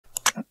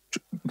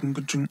I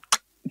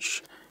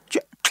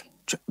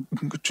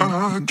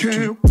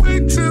can't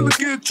wait till I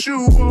get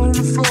you on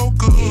the floor,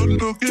 good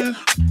looking.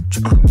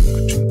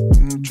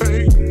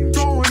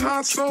 Going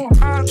hot, so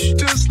hot,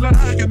 just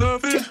like an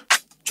oven.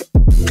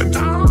 And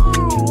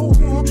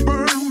I'll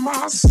burn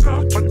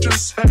myself, I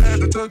just had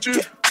to touch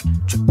it.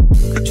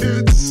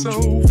 It's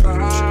so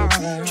fine,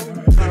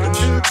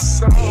 it's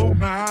so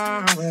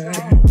mine,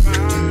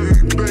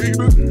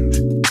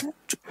 baby.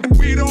 And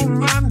we don't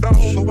mind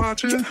all the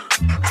watching.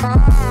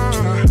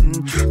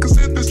 Cause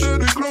if it's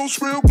dirty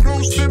close, real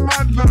close, they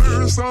might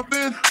learn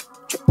something.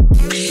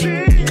 She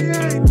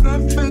ain't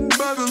nothing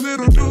but a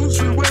little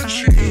doozy when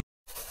she.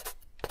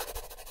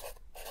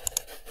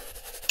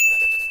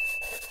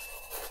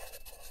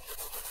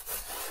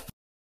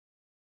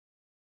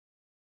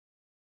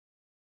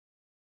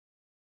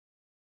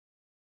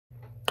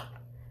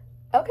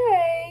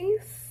 Okay,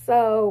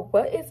 so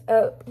what is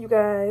up, you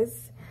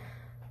guys?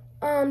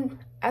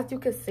 As you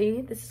can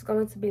see, this is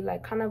going to be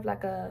like kind of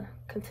like a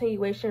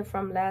continuation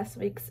from last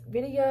week's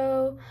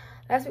video.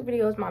 Last week's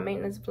video was my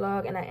maintenance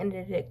vlog, and I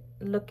ended it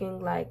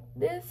looking like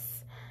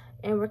this.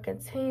 And we're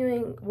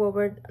continuing. Well,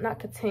 we're not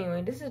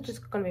continuing. This is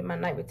just gonna be my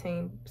night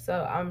routine.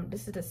 So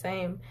this is the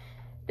same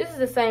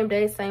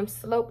day, same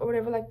slope or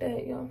whatever like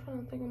that. Yo, I'm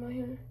trying to think about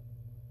here.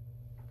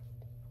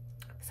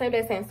 Same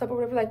day, same slope or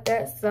whatever like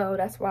that. So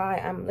that's why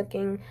I'm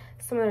looking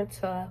similar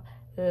to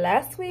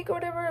last week or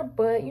whatever.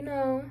 But you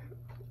know,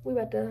 we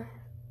about to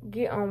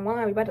get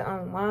unwind. We about to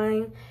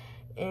unwind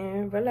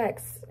and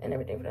relax and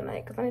everything for the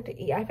night, because I need to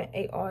eat. I haven't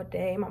ate all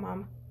day. My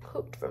mom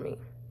cooked for me.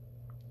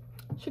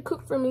 She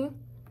cooked for me,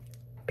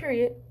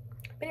 period.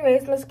 But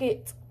anyways, let's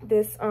get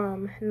this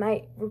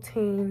night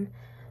routine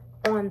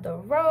on the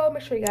road.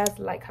 Make sure you guys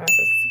like, comment,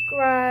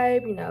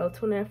 subscribe. You know,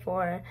 tune in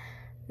for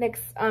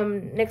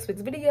next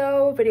week's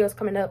video. Videos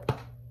coming up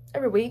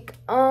every week.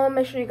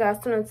 Make sure you guys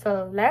tune in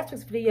to last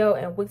week's video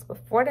and weeks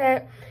before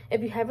that.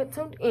 If you haven't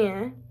tuned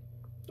in,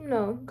 you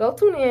know, go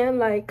tune in.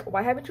 Like,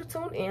 why haven't you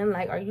tuned in?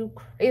 Like, are you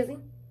crazy?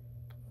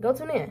 Go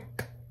tune in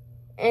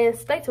and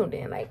stay tuned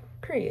in, like,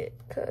 period.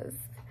 Because,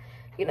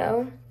 you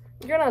know,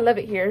 you're gonna love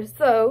it here.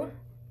 So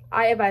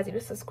I advise you to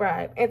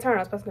subscribe and turn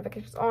on post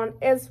notifications on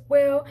as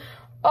well.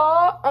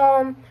 All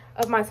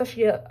of my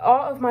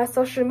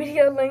social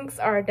media links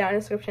are down in the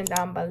description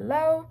down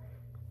below.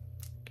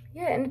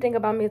 Yeah, anything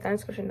about me is down in the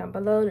description down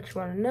below that you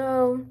want to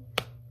know.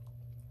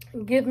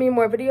 Give me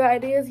more video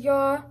ideas,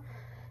 y'all,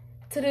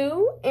 to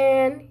do.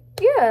 And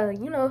yeah,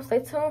 you know, stay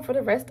tuned for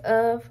the rest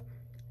of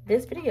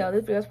this video.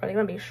 This video is probably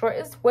gonna be short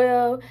as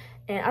well,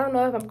 and I don't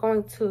know if I'm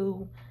going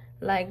to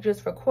like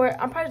just record.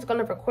 I'm probably just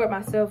gonna record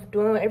myself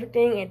doing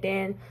everything, and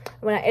then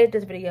when I edit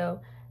this video,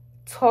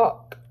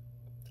 talk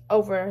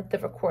over the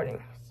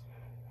recordings.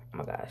 Oh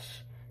my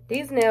gosh,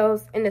 these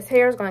nails and this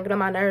hair is gonna get on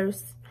my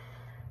nerves.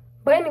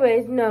 But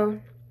anyways, you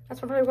know,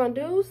 that's what I'm probably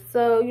gonna do.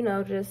 So, you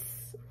know, just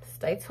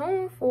stay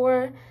tuned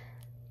for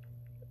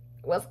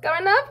what's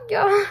coming up,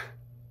 y'all.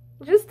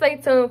 Just stay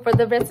tuned for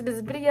the rest of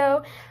this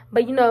video.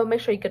 But, you know, make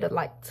sure you get a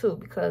like too,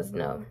 because, you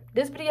know,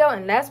 this video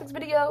and last week's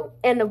video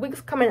and the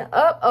weeks coming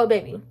up, oh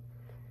baby,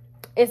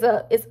 it's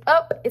up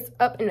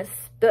and it's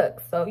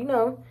stuck. So, you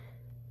know,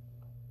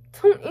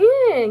 tune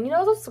in, you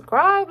know,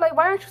 subscribe. Like,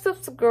 why aren't you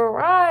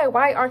subscribed?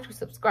 Why aren't you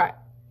subscribed?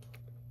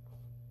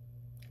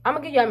 I'm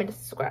gonna give y'all a minute to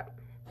subscribe.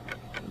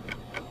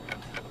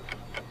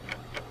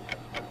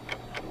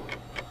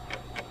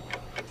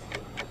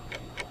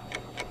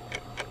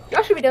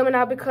 Y'all should be doing it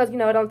now, because, you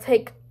know, it don't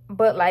take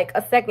but like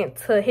a second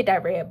to hit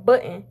that red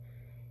button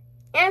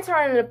and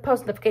turn on the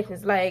post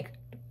notifications. Like,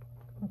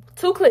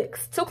 two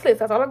clicks,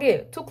 that's all I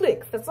get. 2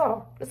 clicks, that's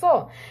all. But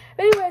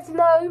anyways, you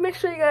know, make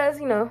sure you guys,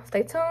 you know,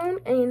 stay tuned,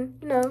 and,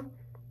 you know,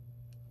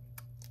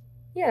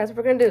 yeah, that's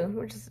what we're gonna do.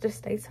 We're just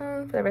stay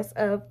tuned for the rest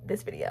of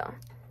this video.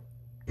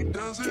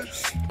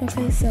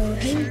 Okay, so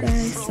hey you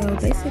guys, so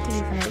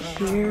basically right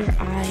here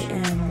I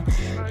am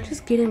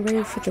just getting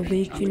ready for the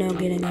week, you know,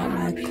 getting out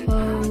my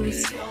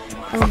clothes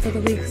for the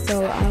week.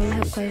 So I only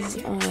have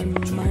classes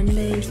on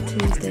Mondays,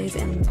 Tuesdays,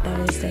 and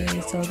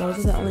Thursdays, so those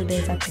are the only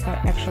days I pick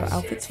out actual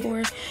outfits for,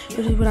 which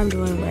is what I'm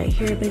doing right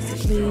here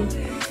basically.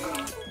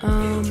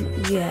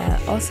 Yeah,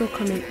 also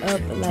coming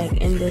up like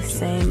in this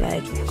same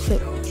like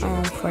clip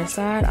for a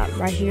side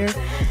right here,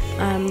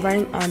 I'm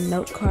writing on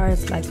note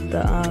cards like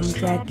the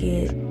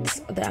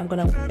jackets that I'm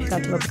gonna pick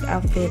out to work with the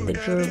outfit, the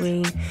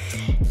jewelry,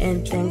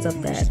 and things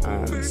of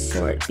that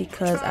sort,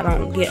 because I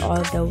don't get all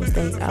of those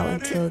things out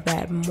until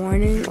that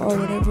morning or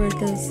whatever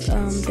this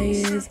day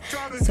is.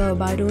 So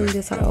by doing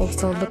this, I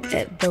also look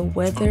at the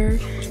weather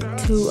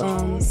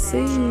to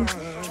see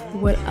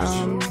what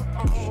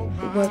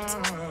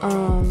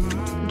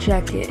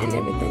jacket and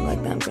everything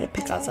like that I'm gonna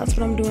pick out. So that's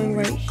what I'm doing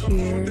right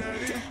here.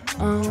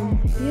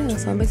 Yeah,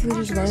 so I'm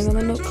basically just writing on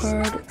the note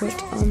card what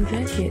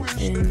jacket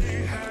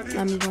and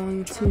I'm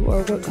going to,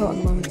 or what coat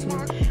I'm going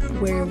to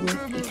wear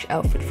with each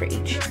outfit for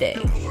each day.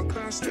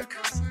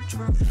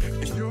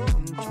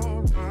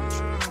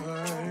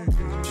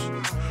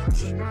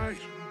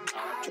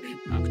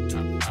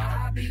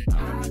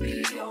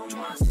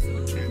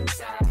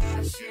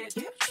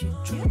 Show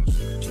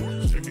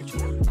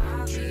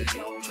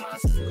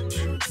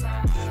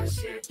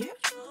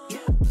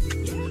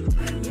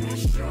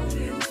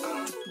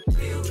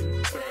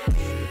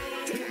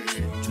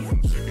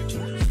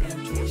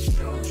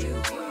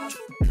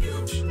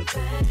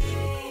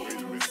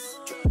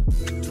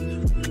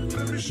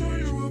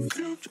you a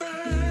few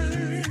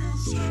things.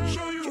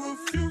 Show you a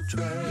few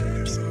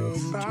things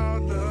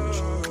about love.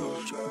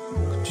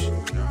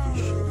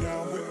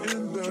 Now we're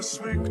in the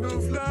swing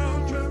of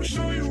love. Let me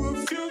show you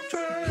a few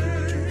things.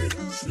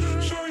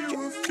 Show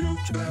you a few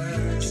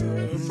things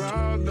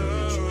about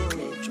love.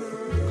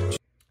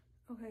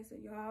 Okay, so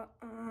y'all,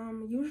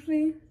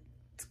 usually,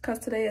 cause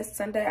today is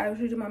Sunday, I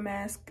usually do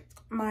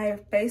my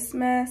face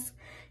mask,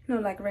 you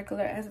know, like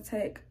regular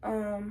Aztec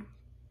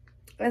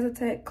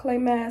clay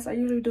mask. I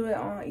usually do it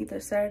on either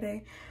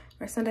Saturday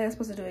or Sunday. I was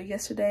supposed to do it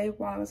yesterday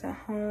while I was at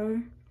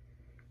home,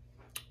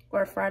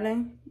 or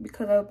Friday,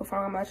 because of before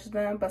I got my lashes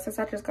done. But since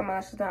I just got my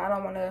lashes done, I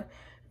don't want to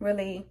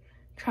really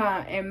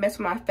try and mess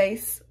with my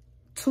face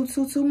too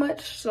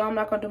much. So I'm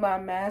not gonna do my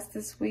mask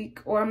this week,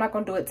 or I'm not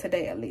gonna do it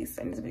today at least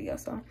in this video.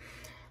 So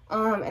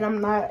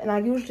and I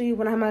usually,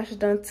 when I have my lashes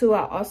done too,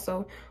 I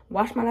also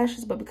wash my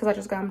lashes. But because I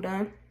just got them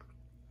done,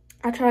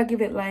 I try to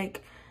give it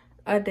like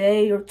a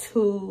day or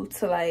two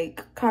to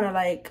like kind of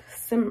like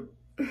settle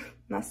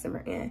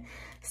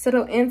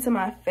into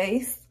my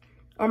face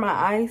or my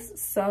eyes.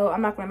 So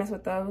I'm not gonna mess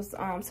with those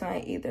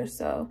tonight either.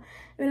 So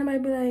if anybody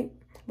be like,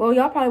 well,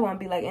 y'all probably won't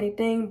be like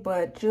anything,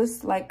 but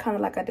just like kind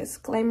of like a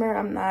disclaimer,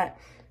 I'm not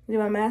doing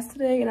my mask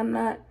today, and I'm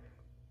not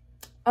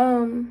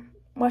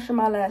washing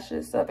my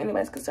lashes. So if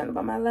anybody's concerned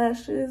about my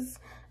lashes,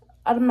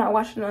 I'm not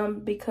washing them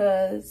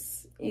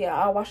because, yeah,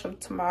 I'll wash them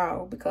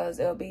tomorrow because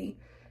it'll be,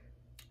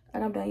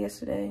 and I'm done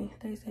yesterday.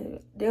 They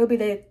said they'll be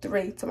day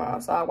 3 tomorrow,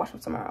 so I'll wash them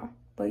tomorrow.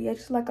 But yeah,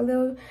 just like a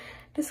little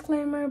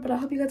disclaimer. But I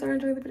hope you guys are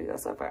enjoying the video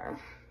so far.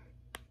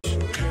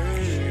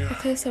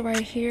 Okay, so right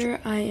here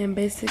I am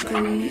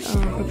basically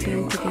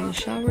preparing to get in the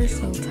shower,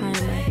 so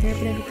tying my hair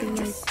and everything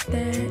like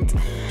that.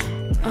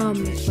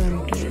 That's what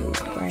I'm doing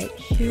right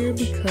here,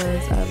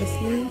 because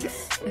obviously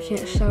I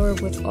can't shower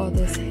with all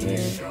this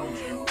hair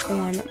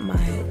on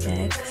my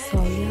back.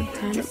 So yeah, I'm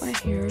tying up my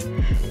hair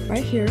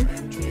right here.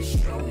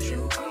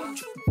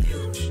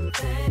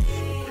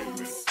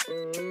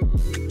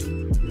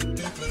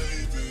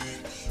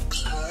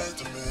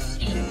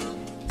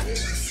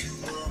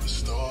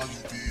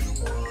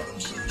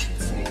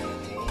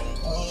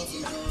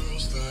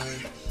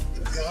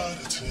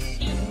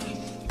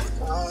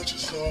 I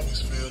just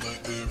always feel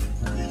like there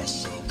is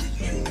something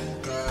you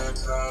got.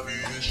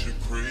 Obvious you're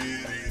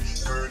pretty.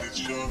 Heard it's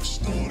your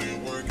story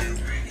working.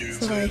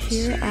 So right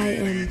here I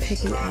am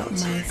picking out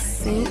my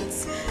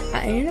scents. I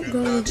ended up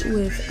going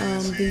with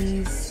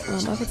these,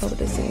 I forgot what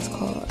this thing is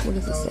called. What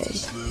does it say?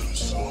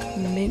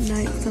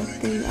 Midnight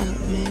something, I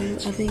don't know,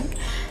 I think.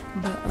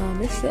 But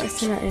this is a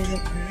scent I ended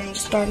up,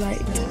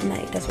 Starlight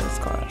Night, that's what it's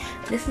called.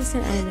 This is a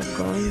scent I ended up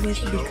going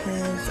with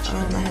because I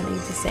haven't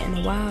used this scent in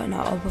a while, and I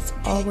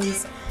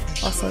always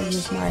also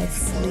use my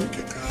sleep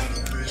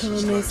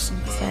pillow mist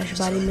 /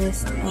 body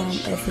mist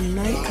every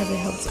night, because it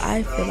helps,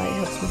 I feel like it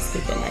helps me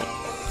sleep at night.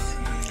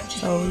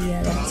 So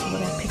yeah, that's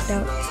what I picked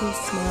out to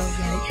smell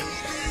like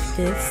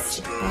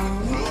this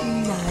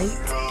night.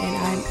 And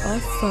I'm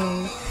also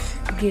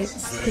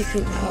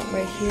picking out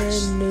right here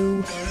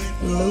new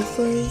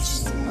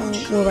loofers.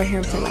 Well, right here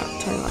I'm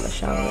turning on the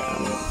shower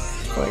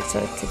for it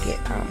to get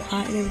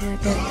hot and everything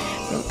like that.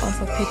 But I'm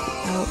also picking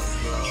out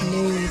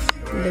new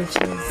loofers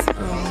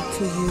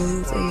to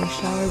use in the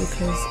shower,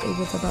 because it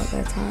was about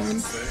that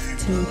time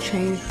to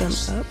change them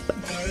up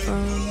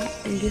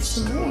and get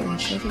some more.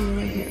 So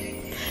right here.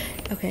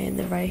 Okay, and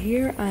then right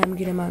here, I'm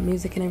getting my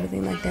music and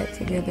everything like that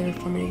together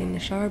for me to get in the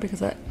shower,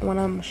 because when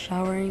I'm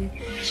showering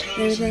and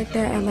everything like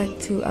that, I like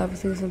to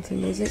obviously listen to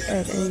music,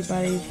 as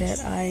anybody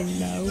that I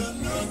know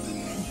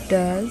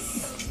does.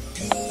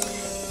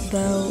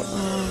 Though,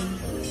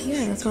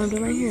 yeah, that's what I'm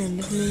doing right here.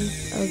 I'm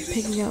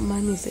picking out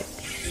my music.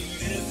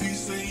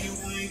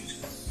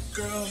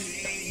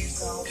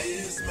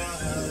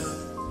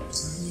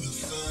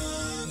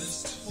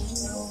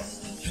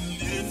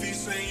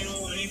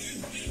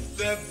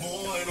 That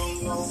boy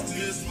don't lost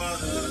his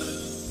mind.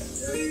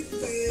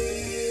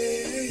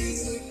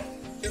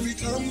 Every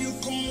time you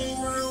come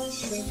around,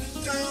 let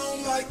down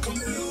like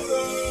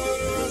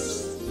computers.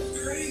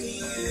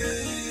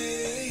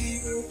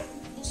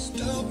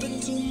 Step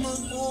into my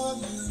heart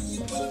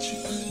and put you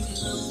in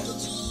the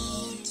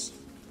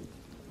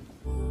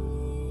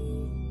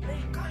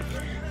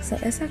So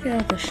as I get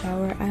out of the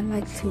shower, I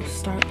like to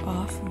start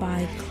off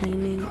by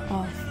cleaning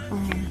off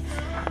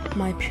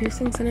my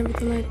piercings and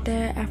everything like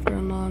that. After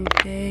a long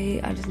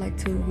day, I just like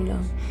to, you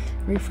know,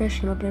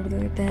 refreshing up and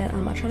everything like that.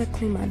 I try to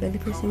clean my belly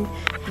piercing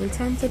 3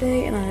 times a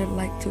day, and I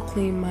like to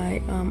clean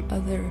my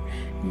other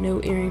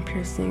no earring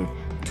piercing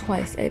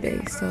twice a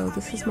day. So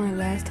this is my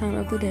last time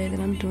of the day that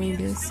I'm doing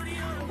this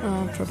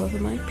for both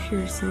of my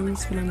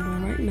piercings, what I'm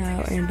doing right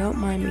now. And don't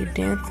mind me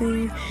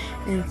dancing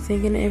and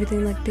singing and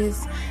everything like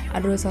this.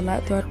 I do this a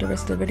lot throughout the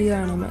rest of the video,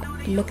 and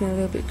I'm looking a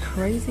little bit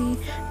crazy,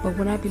 but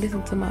when I be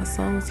listening to my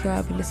songs, y'all,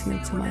 I be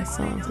listening to my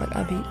songs, like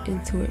I be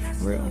into it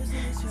for real.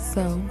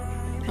 So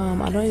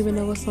I don't even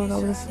know what song I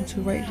was listening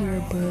to right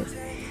here, but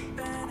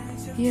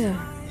yeah,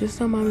 just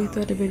don't mind me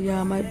throughout the video.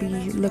 I might be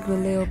looking a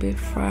little bit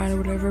fried or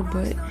whatever,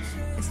 but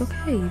it's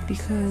okay,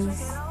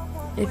 because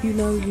if you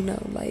know, you know.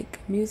 Like,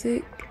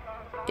 music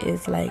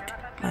is like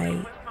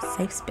my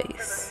safe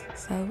space,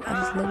 so I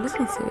just love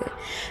listening to it.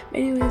 But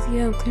anyways,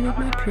 yeah, I'm cleaning up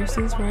my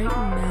piercings right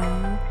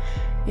now,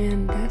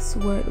 and that's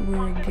what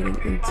we're getting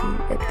into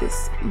at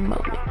this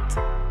moment.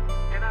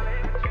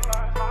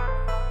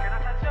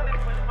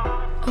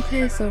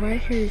 Okay, so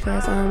right here, you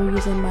guys, I'm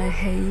using my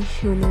Hey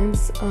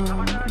Humans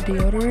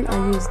deodorant.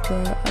 I use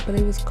I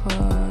believe it's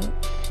called,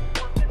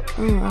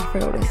 I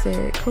forgot what it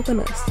said,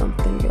 coconut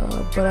something,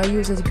 y'all, but I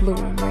use this blue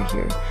one right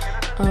here.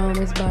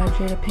 It's by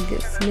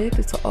JRTHESTYLIST.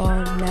 It's an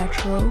all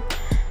natural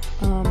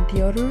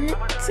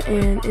deodorant,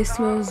 and it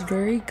smells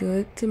very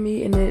good to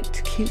me, and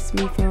it keeps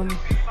me from,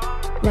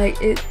 like,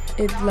 it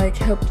like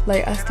helps,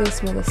 like, I still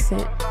smell the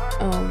scent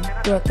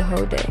throughout the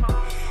whole day.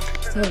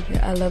 So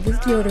yeah, I love this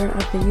deodorant.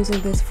 I've been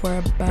using this for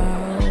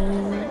about,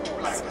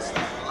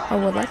 I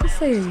would like to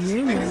say a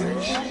year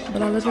now,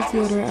 but I love this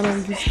deodorant. I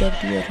don't use Dove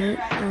deodorant.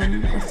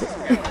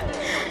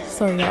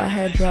 Sorry, y'all, I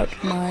had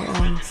dropped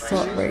my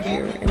salt right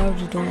here, and I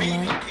was just doing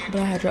a lot,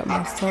 but I had dropped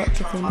my salt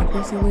to clean my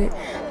piercing with, so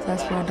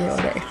that's why I did all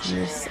the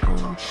extraness.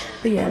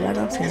 But yeah, like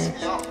I'm saying,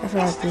 that's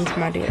what I was doing for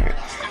my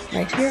deodorant.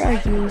 Right here,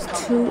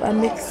 I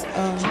mix a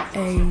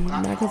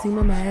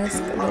Magazima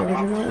mask, the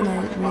original, and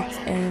I mix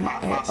an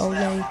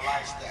Olay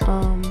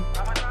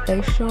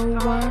facial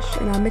wash,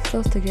 and I mix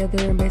those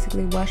together and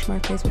basically wash my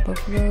face with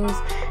both of those,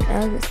 and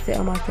I let it sit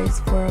on my face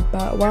for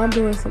about, while I'm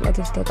doing some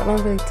other stuff. I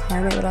don't really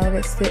time it, but I let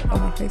it sit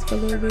on my face for a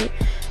little bit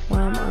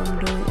while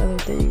I'm doing other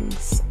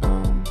things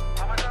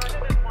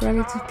that I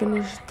need to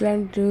finish, that I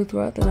need to do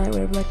throughout the night,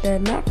 whatever like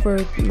that. Not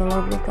for no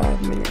longer than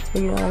 5 minutes,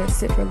 but you know, I let it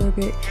sit for a little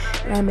bit,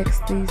 and I mix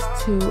these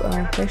 2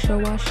 facial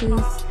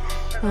washes.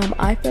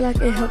 I feel like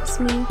it helps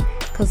me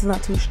because it's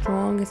not too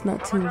strong, it's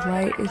not too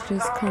light, it's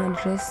just kind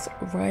of just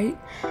right.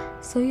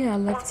 So yeah, I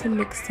love to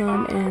mix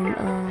them,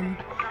 and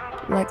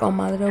like on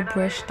my little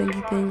brush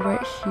thingy thing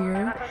right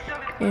here,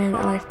 and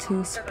I like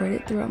to spread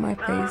it throughout my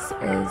face,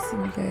 as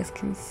you guys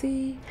can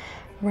see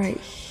right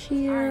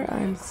here.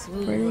 I'm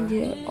spreading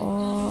it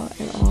all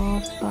in all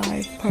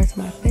 5 parts of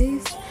my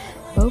face,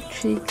 both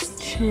cheeks,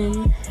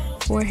 chin,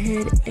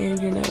 forehead, and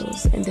your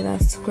nose, and then I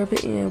scrub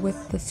it in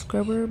with the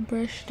scrubber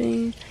brush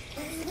thing.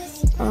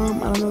 I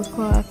don't know what's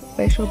called, a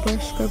facial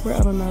brush scrubber, I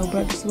don't know,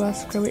 but this is what I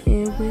scrub it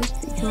in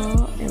with,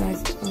 y'all, and I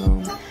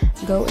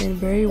go in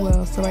very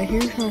well. So right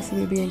here, you're trying to see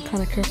me being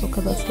kind of careful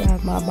because I still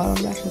have my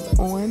bottom lashes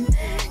on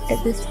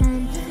at this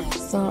time,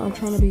 so I'm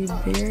trying to be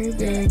very,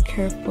 very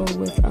careful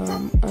with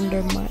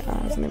under my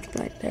eyes and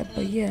everything like that.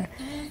 But yeah,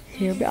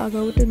 here I'll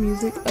go with the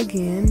music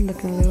again,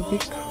 looking a little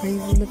bit crazy,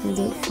 looking a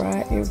little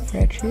fried and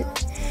ratchet,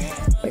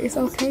 but it's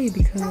okay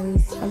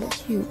because I look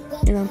cute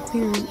and I'm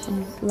cleaning.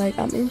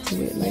 I'm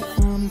into it, like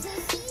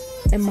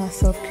in my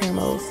self-care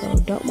mode. So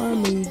don't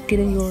mind me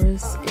getting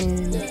yours,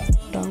 and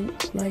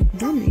don't like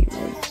do me.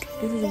 Like,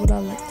 this is what I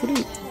like to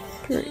do,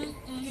 period.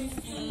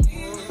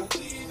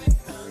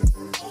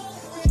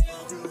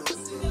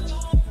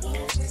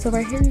 So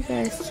right here, you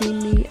guys see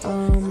me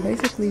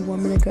basically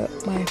warming up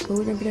my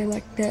food and everything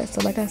like that.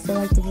 So like I said,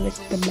 like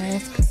the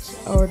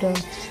mask or the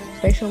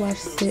facial wash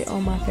sit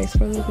on my face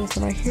for a little bit.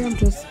 So right here, I'm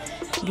just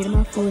getting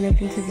my food and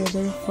everything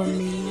together for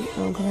me,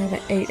 because I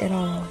haven't ate at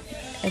all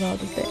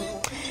this day.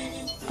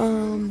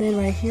 Then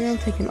right here, I'm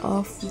taking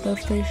off the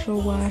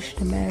facial wash,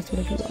 the mask,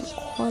 whatever you want to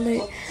call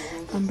it.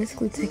 I'm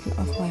basically taking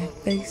off my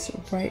face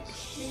right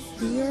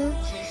here.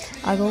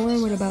 I go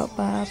in with about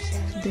 5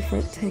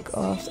 different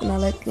takeoffs, and I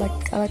like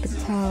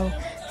the towel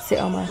sit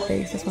on my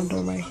face. That's what I'm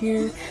doing right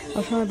here.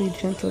 I'm trying to be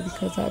gentle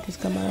because I just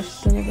got my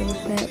lashes done and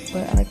everything like that,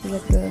 but I like to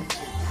let the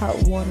hot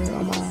water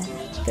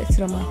that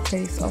sit on my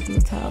face off of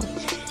the towel.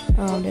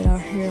 Then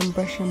out here, I'm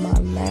brushing my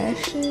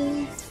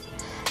lashes.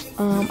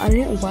 I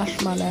didn't wash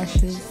my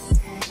lashes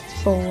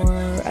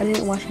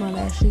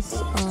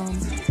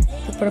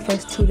for the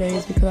first 2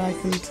 days because I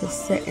like them to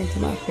set into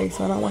my face,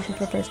 so I don't wash them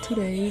for the first 2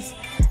 days.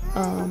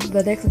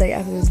 The next day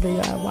after this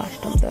video, I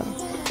washed them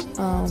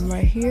though.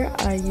 Right here,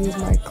 I use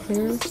my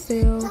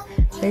Clearasil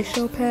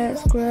facial pad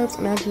scrubs,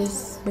 and I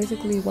just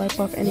basically wipe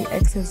off any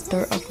excess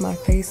dirt off my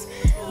face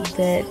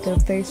that the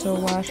facial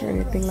wash or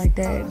anything like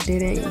that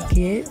didn't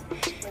get.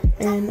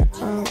 And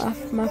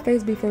my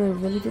face be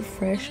feeling really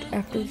refreshed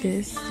after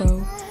this.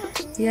 So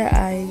yeah,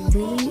 I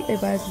really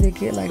advise you to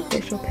get like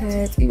facial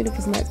pads, even if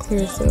it's not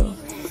Clearasil.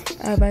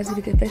 I advise you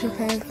to get facial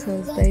pads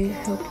because they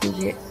help you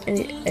get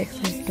any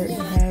excess dirt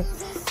you have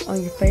spots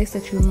on your face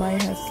that you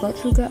might have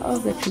thought you got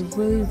off that you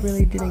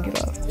really didn't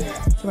get off.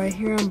 So right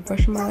here I'm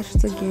brushing my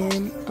lashes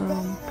again,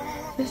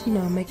 just, you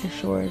know, making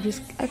sure. I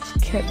just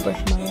kept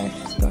brushing my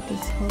lashes throughout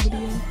this whole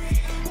video.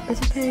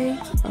 It's okay.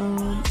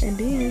 And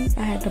then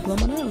I had to blow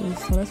my nose,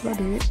 so that's what I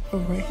did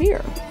right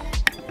here.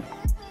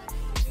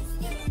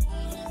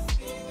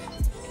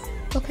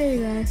 Okay,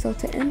 you guys, so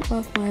to end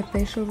off my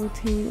facial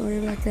routine or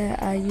whatever like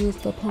that, I use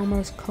the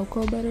Palmer's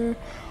Cocoa Butter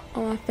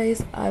on my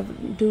face. I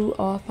do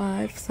all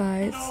 5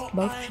 sides,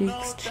 both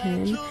cheeks,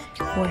 chin,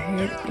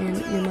 forehead, and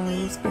your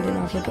nose, and then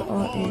I rub it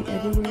all in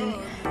everywhere.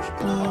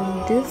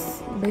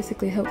 This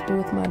basically helps me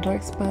with my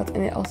dark spots,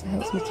 and it also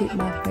helps me keep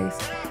my face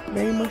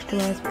very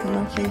moisturized because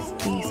my face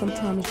is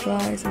sometimes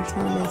dry,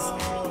 sometimes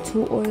it's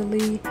too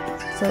oily.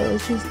 So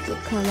it's just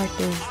kind of like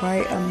the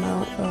right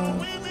amount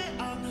of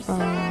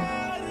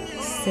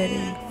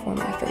setting for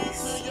my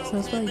face. So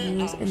that's what I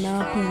use, and now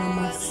I'm putting on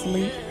my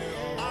sleep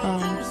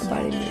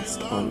body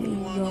mist on me,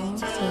 y'all,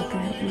 so it can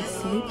help me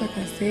sleep, like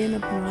I said,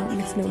 and I'm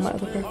mixing it with my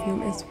other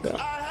perfume as well.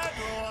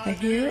 Right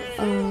here,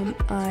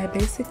 I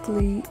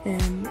basically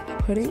am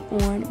putting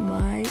on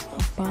my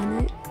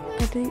bonnet,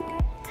 I think.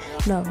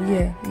 No,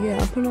 yeah,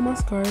 I'm putting on my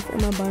scarf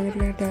and my bonnet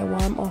like that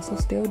while I'm also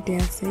still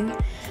dancing,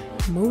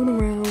 moving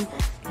around,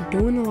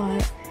 doing a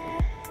lot.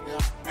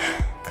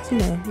 You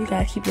know, you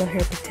gotta keep your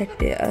hair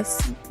protected.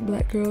 Us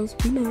black girls,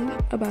 we know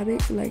about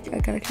it. Like, I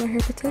gotta keep my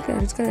hair protected. I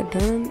just got it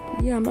done.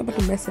 Yeah, I'm not about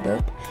to mess it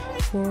up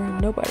for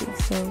nobody.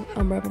 So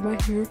I'm wrapping my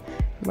hair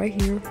right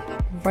here,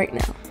 right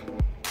now.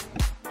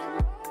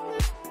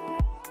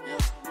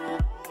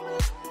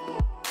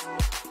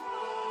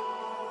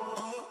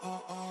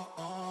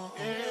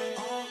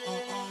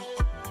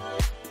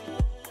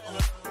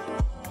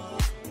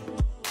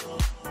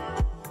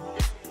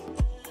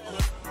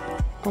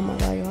 Oh my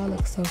god, y'all, I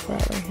look so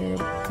fried right here.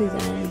 Please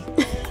don't mind me.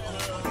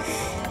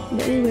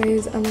 But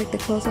anyways, I like to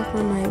close off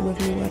my night with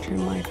me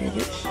watching my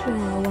favorite show,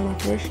 one of my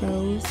favorite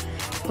shows.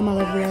 I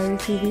love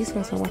reality TV, so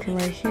that's what I'm watching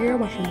right here,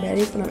 watching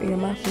baddies, and I'm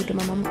eating my food that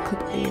my mom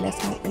cooked me. That's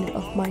how I ended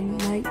off my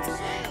night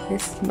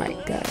this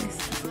night, guys.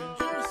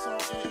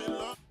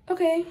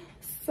 Okay,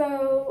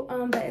 so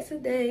that is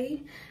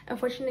today.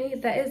 Unfortunately,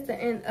 that is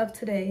the end of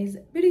today's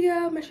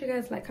video. Make sure you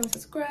guys like, comment,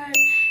 subscribe.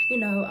 You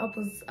know, I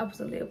was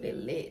a little bit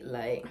lit,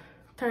 like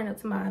turning up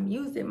to my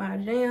music, my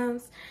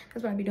jams.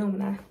 That's what I be doing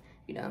when I,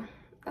 you know,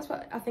 that's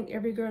what I think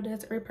every girl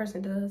does, every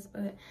person does,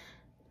 but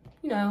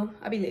you know,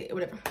 I be lit or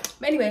whatever.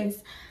 But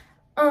anyways,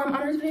 I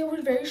know this video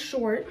was very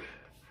short,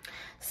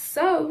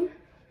 so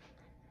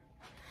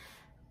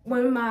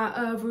when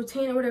my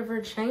routine or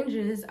whatever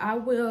changes, I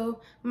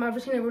will do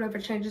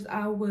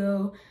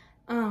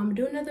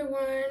another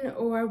one.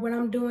 Or when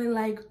I'm doing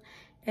like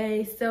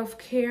a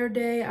self-care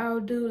day, I'll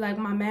do like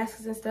my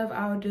masks and stuff,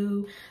 I'll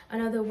do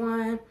another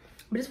one.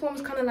 But this one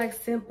was kind of like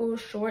simple,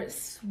 short,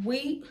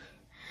 sweet,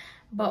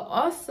 but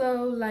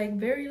also like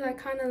very like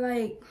kind of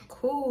like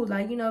cool,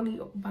 like, you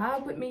know,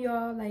 vibe with me,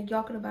 y'all. Like,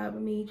 y'all could vibe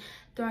with me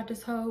throughout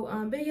this whole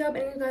video.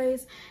 But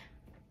anyways,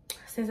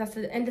 since that's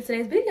the end of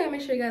today's video,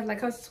 make sure you guys like,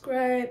 comment,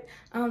 subscribe.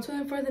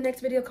 Tune in for the next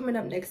video coming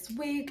up next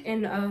week,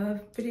 and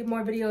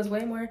more videos,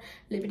 way more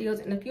lit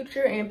videos in the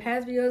future, and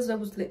past videos that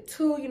was lit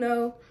too, you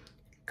know,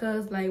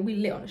 because like we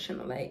lit on the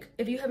channel. Like,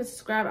 if you haven't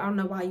subscribed, I don't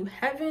know why you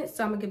haven't,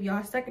 so I'm gonna give y'all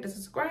a second to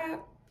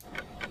subscribe.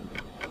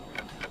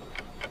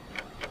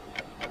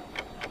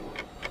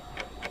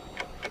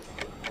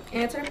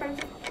 And turn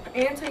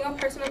your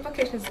post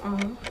notifications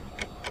on.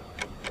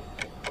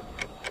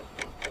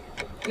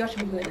 Y'all should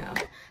be good now.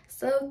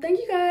 So thank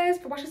you guys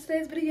for watching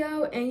today's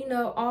video, and you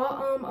know,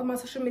 all of my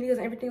social medias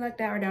and everything like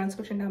that are down in the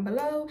description down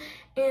below.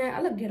 And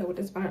I look ghetto with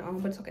this bonnet on,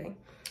 but it's okay.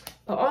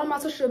 But all my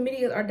social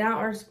medias are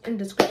in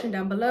the description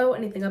down below.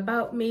 Anything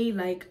about me,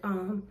 like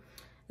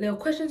little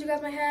questions you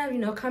guys might have, you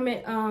know,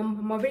 comment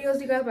more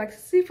videos you guys would like to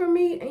see from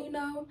me, and you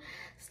know,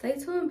 stay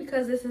tuned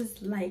because this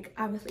is like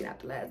obviously not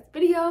the last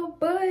video,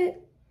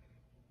 but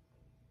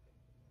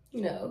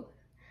you know,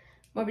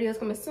 more videos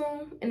coming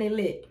soon, and they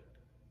lit.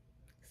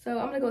 So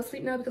I'm gonna go to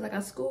sleep now because I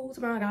got school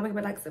tomorrow. I gotta wake up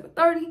at like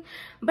 7:30.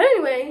 But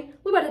anyway,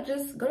 we about to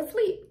just go to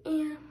sleep.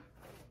 And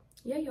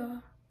yeah,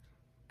 y'all.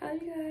 I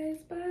love you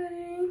guys.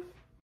 Bye.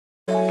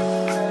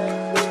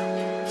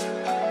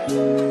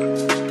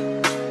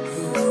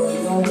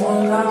 The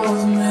one I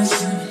was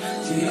missing,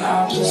 the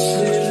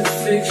opposite of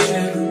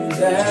fiction.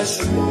 That's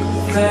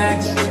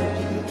facts.